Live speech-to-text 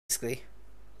basically.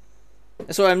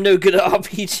 That's why I'm no good at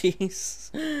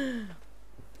RPGs.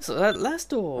 So that last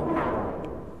door.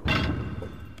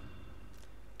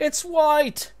 It's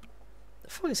white! The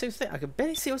fog is so thick I can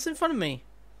barely see what's in front of me.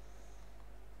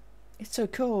 It's so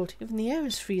cold, even the air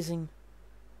is freezing.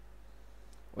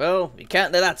 Well, we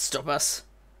can't let that stop us.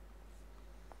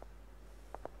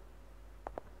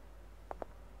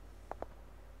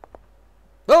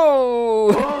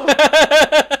 Oh!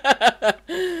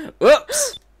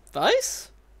 Whoops! Vyse?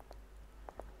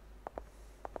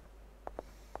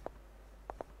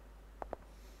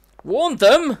 Warned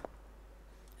them?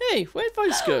 Hey, where'd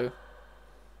Vyse go?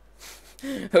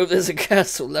 Hope there's a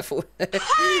castle level here.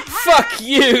 Fuck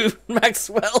you,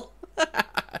 Maxwell!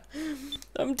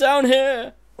 I'm down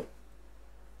here.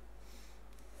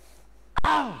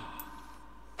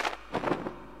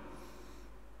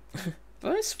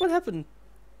 Vyse, what happened?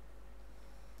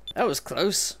 That was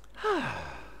close.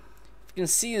 If you can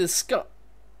see the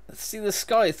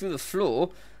sky through the floor,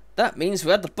 that means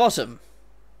we're at the bottom.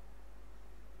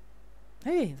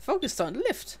 Hey, the fog is starting to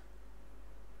lift.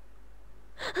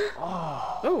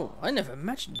 Oh, I never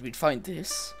imagined we'd find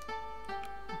this.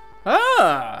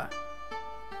 Ah!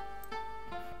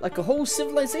 Like a whole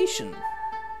civilization.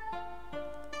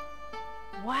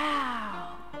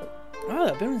 Wow.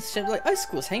 Ah, buildings shaped like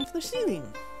icicles hanging from the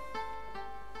ceiling.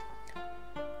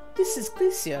 This is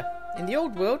Arcadia. In the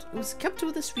old world, it was the capital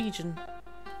of this region.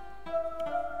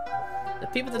 The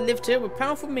people that lived here were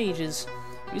powerful mages.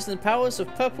 Using the powers of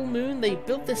Purple Moon, they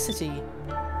built this city.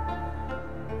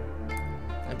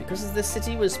 And because this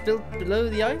city was built below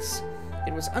the ice,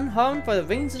 it was unharmed by the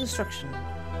rains of destruction.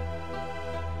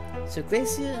 So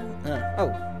Arcadia,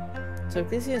 so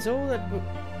Arcadia is all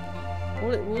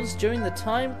it was during the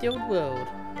time of the old world.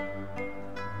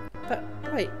 But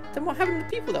wait, then what happened to the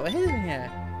people that were living here?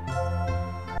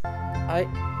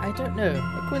 I don't know.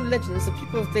 According to legends, the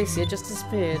people of Arcadia just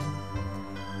disappeared.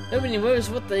 Nobody knows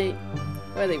where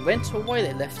they went or why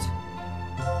they left.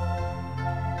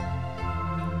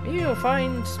 Maybe you'll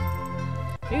find.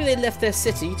 Maybe they left their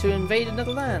city to invade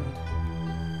another land.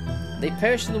 They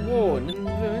perished in the war and in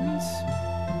the ruins.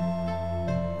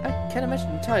 I can't imagine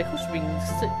an entire culture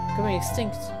going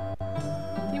extinct.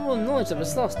 Even all the knowledge that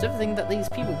was lost, everything that these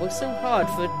people worked so hard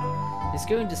for is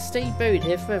going to stay buried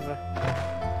here forever.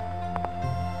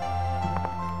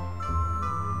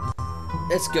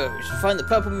 Let's go. We should find the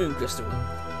Purple Moon Crystal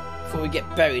before we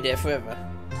get buried here forever.